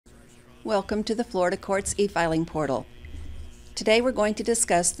Welcome to the Florida Courts e-filing portal. Today we're going to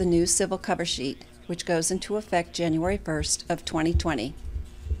discuss the new civil cover sheet, which goes into effect January 1st of 2020.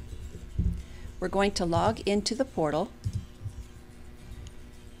 We're going to log into the portal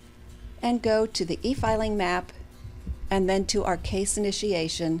and go to the e-filing map and then to our case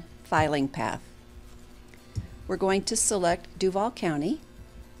initiation filing path. We're going to select Duval County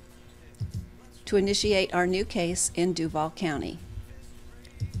to initiate our new case in Duval County.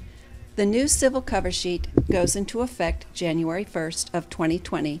 The new civil cover sheet goes into effect January 1st of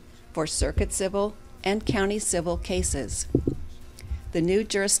 2020 for circuit civil and county civil cases. The new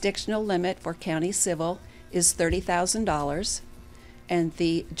jurisdictional limit for county civil is $30,000, and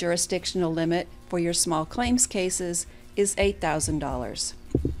the jurisdictional limit for your small claims cases is $8,000.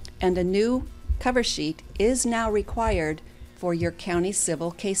 And a new cover sheet is now required for your county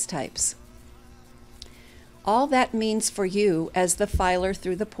civil case types. All that means for you as the filer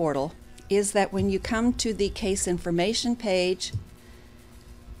through the portal is that when you come to the case information page,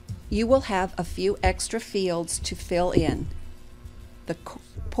 you will have a few extra fields to fill in. The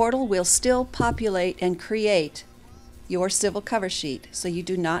portal will still populate and create your civil cover sheet, so you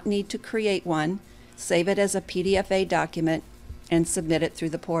do not need to create one, save it as a PDF document, and submit it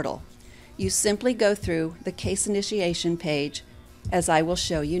through the portal. You simply go through the case initiation page, as I will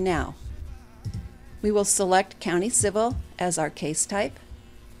show you now. We will select County Civil as our case type.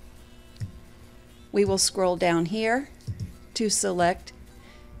 We will scroll down here to select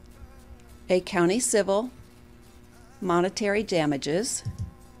a county civil monetary damages,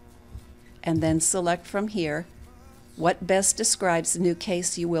 and then select from here what best describes the new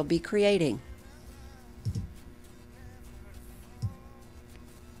case you will be creating.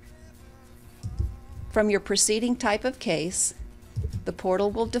 From your preceding type of case, the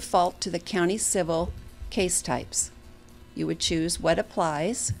portal will default to the county civil case types. You would choose what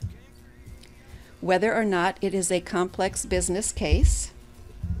applies, whether or not it is a complex business case.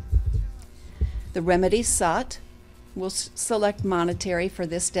 The remedies sought, we'll select monetary for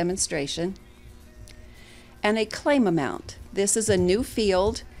this demonstration, and a claim amount. This is a new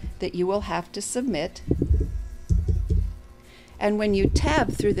field that you will have to submit. And when you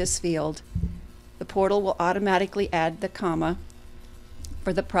tab through this field, the portal will automatically add the comma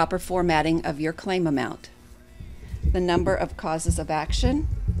for the proper formatting of your claim amount. The number of causes of action.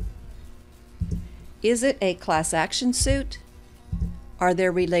 Is it a class action suit? Are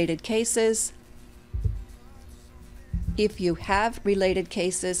there related cases? If you have related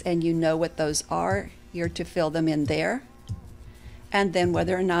cases and you know what those are, you're to fill them in there. And then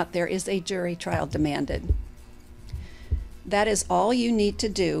whether or not there is a jury trial demanded. That is all you need to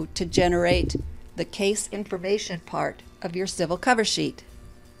do to generate the case information part of your civil cover sheet.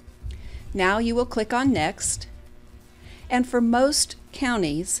 Now you will click on Next, and for most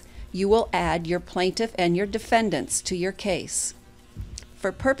counties, you will add your plaintiff and your defendants to your case.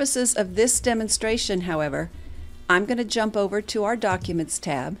 For purposes of this demonstration, however, I'm going to jump over to our Documents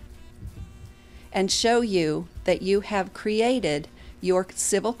tab and show you that you have created your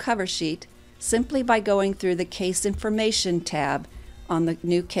civil cover sheet simply by going through the Case Information tab on the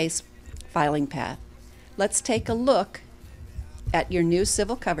new case filing path. Let's take a look at your new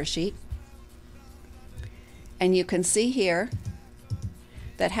civil cover sheet, and you can see here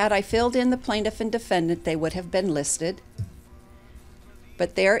that had I filled in the plaintiff and defendant, they would have been listed.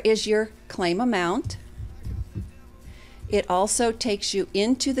 But there is your claim amount. It also takes you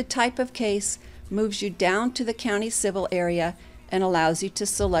into the type of case, moves you down to the county civil area, and allows you to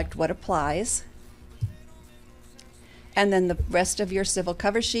select what applies. And then the rest of your civil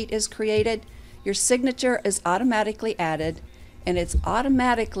cover sheet is created. Your signature is automatically added, and it's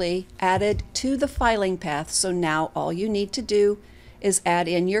automatically added to the filing path. So now all you need to do is add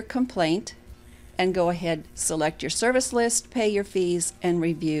in your complaint and go ahead, select your service list, pay your fees, and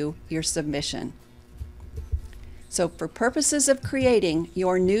review your submission. So for purposes of creating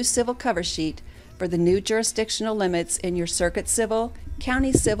your new civil cover sheet for the new jurisdictional limits in your circuit civil,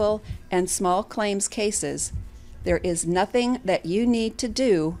 county civil, and small claims cases, there is nothing that you need to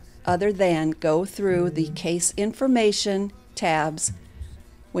do other than go through the case information tabs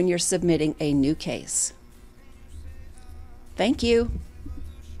when you're submitting a new case. Thank you.